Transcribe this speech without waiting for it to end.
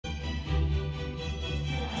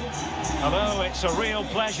It's a real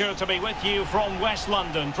pleasure to be with you from West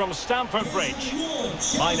London, from Stamford Bridge.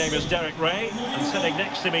 My name is Derek Ray, and sitting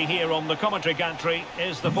next to me here on the commentary gantry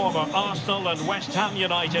is the former Arsenal and West Ham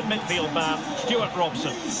United midfield man, Stuart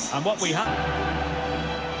Robson. And what we have...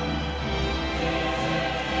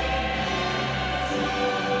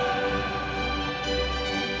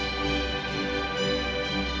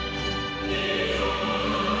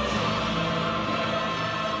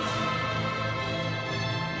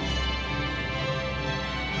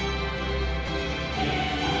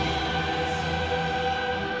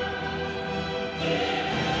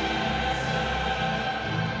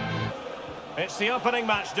 It's the opening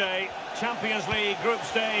match day, Champions League group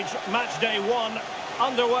stage, match day 1,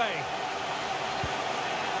 underway.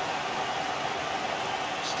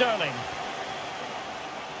 Sterling.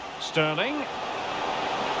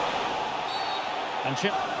 And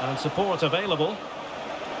chip and support available.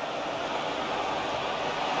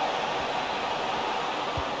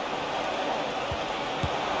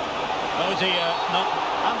 Oh dear, no.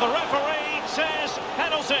 And the referee says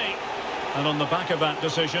penalty. And on the back of that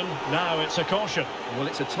decision, now it's a caution. Well,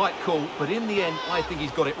 it's a tight call, but in the end, I think he's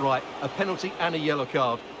got it right. A penalty and a yellow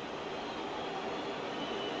card.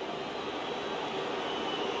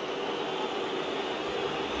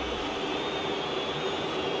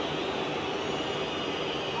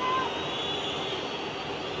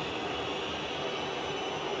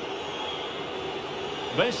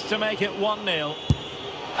 This to make it 1-0.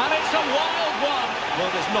 And it's a wild one. Well,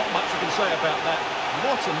 there's not much you can say about that.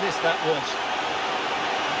 What a miss that was.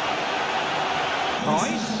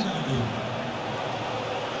 Royce.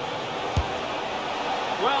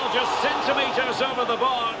 Well, just centimetres over the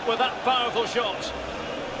bar with that powerful shot.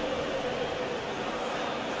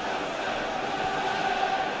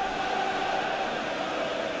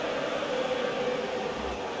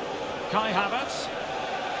 Kai Havertz.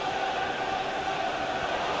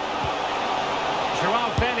 Joao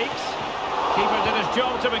Felix. Keeper did his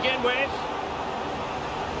job to begin with.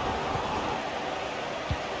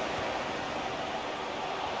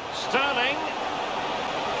 Sterling.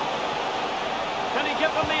 Can he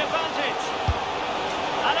give them the advantage?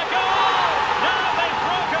 And a goal! Now they've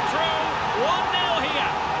broken through. 1-0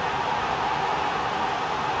 here.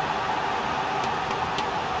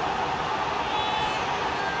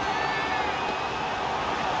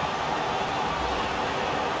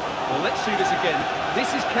 Well, let's see this again.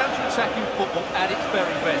 This is counter-attacking football at its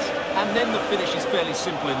very best. And then the finish is fairly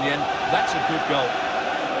simple in the end. That's a good goal.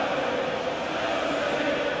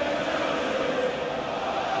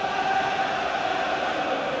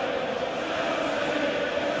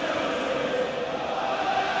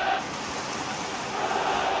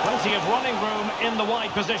 Plenty of running room in the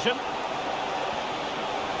wide position.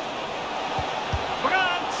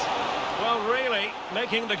 Grant! Well, really,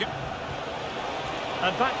 making the...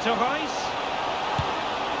 And back to Rice.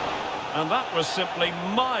 And that was simply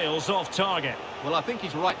miles off target. Well, I think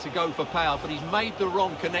he's right to go for power, but he's made the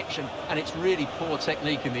wrong connection, and it's really poor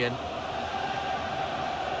technique in the end.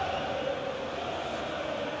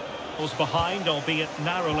 Was behind, albeit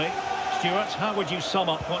narrowly. Stuart, how would you sum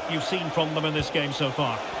up what you've seen from them in this game so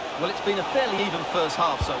far? Well, it's been a fairly even first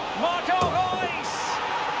half, so... Marco Reus!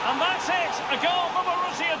 And that's it! A goal for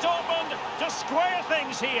Borussia Dortmund to square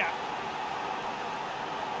things here.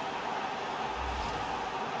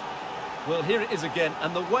 Well, here it is again,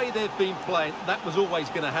 and the way they've been playing, that was always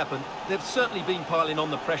going to happen. They've certainly been piling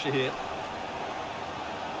on the pressure here.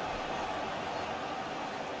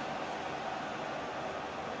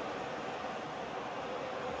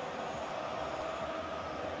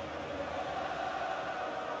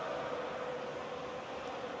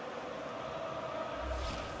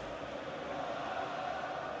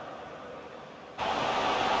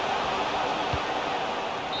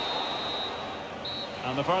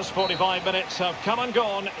 And the first 45 minutes have come and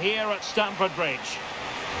gone here at Stamford Bridge.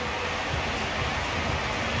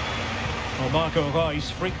 Well, Marco Reus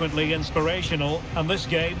frequently inspirational, and this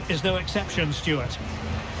game is no exception, Stuart.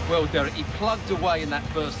 Well, Derek, he plugged away in that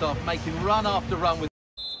first half, making run after run with...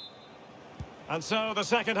 And so the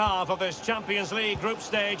second half of this Champions League group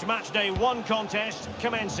stage match day 1 contest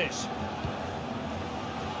commences.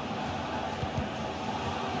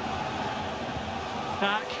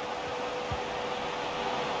 Back.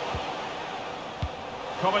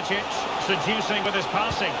 Kovacic seducing with his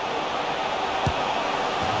passing. And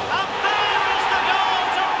there is the goal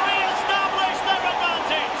to re-establish their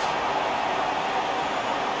advantage.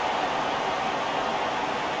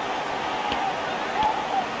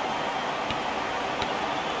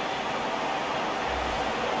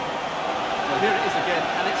 Well, here it is again,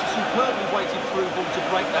 and it's a superbly weighted through ball to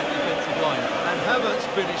break that defensive line. And Havertz's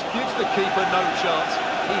finish gives the keeper no chance.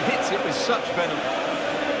 He hits it with such venom.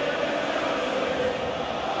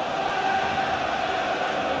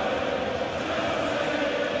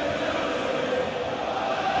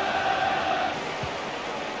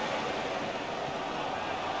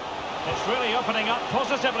 It's really opening up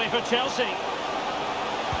positively for Chelsea.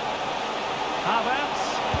 Havertz!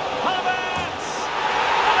 Havertz!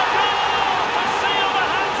 And a goal to seal the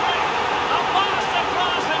hat-trick! A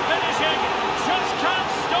masterclass in finishing! Just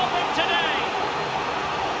can't stop him today!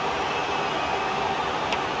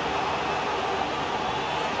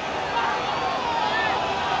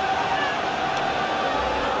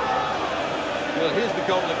 Well, here's the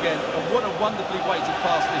goal again, and what a wonderfully weighted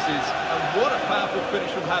pass this is. And what a powerful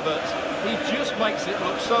finish from Havertz. He just makes it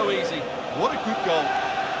look so easy. What a good goal.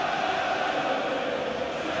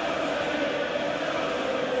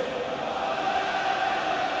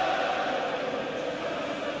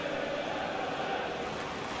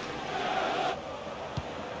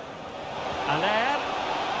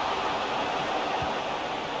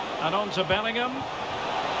 And on to Bellingham.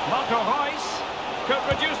 Marco Reus could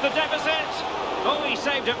reduce the deficit. Oh, he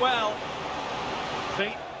saved it well.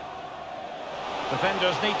 The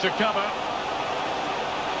defenders need to cover.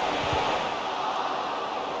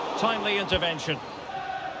 Timely intervention.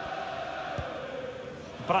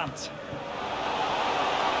 Brandt.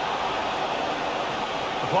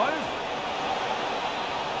 Clove.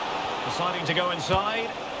 Deciding to go inside.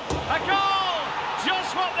 A goal!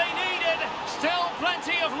 Just what they needed. Still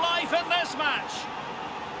plenty of life in this match.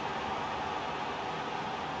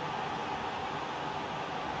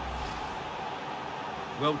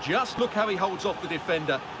 Well, just look how he holds off the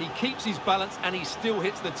defender. He keeps his balance and he still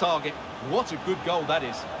hits the target. What a good goal that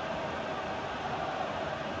is.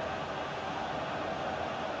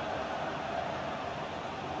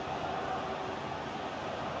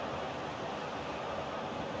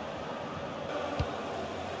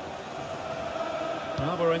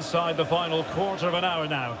 Well, we're inside the final quarter of an hour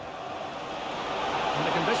now. And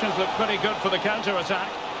the conditions look pretty good for the counter-attack.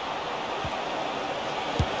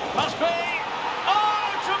 Must be!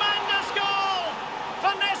 Oh, tremendous goal!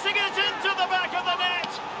 Finessing it into the back of the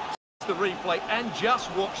net! The replay, and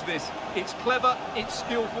just watch this. It's clever, it's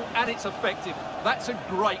skillful, and it's effective. That's a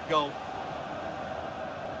great goal.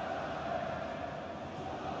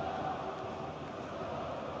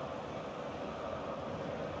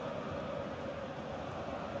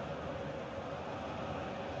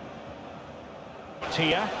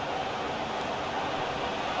 Tia.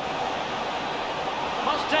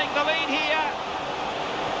 Must take the lead here.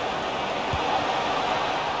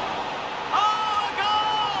 Oh, a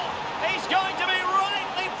goal! He's going to be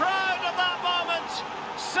rightly proud of that moment.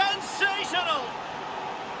 Sensational!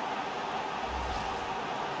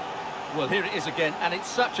 Well, here it is again, and it's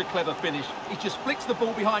such a clever finish. He just flicks the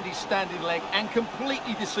ball behind his standing leg and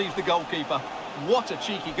completely deceives the goalkeeper. What a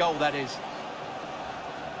cheeky goal that is.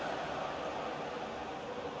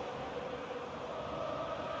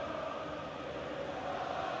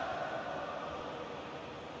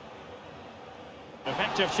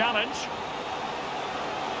 Effective challenge.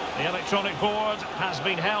 The electronic board has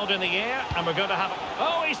been held in the air, and we're going to have...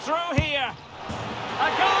 Oh, he's through here! A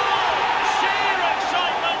goal! Sheer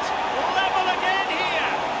excitement! Level again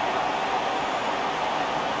here!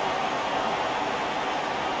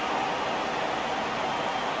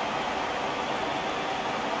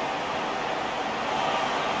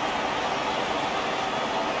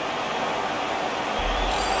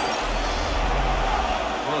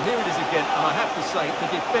 Well, here it is again, and I have to say, the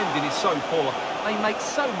defending is so poor. They make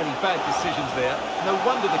so many bad decisions there. No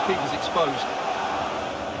wonder the keeper's exposed.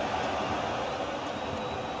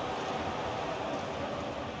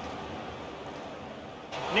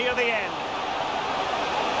 Near the end.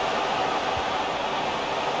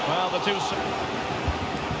 Well, the two...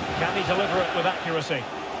 Can he deliver it with accuracy?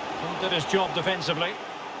 He did his job defensively.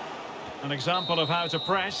 An example of how to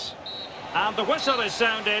press. And the whistle is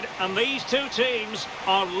sounded, and these two teams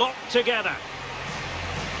are locked together.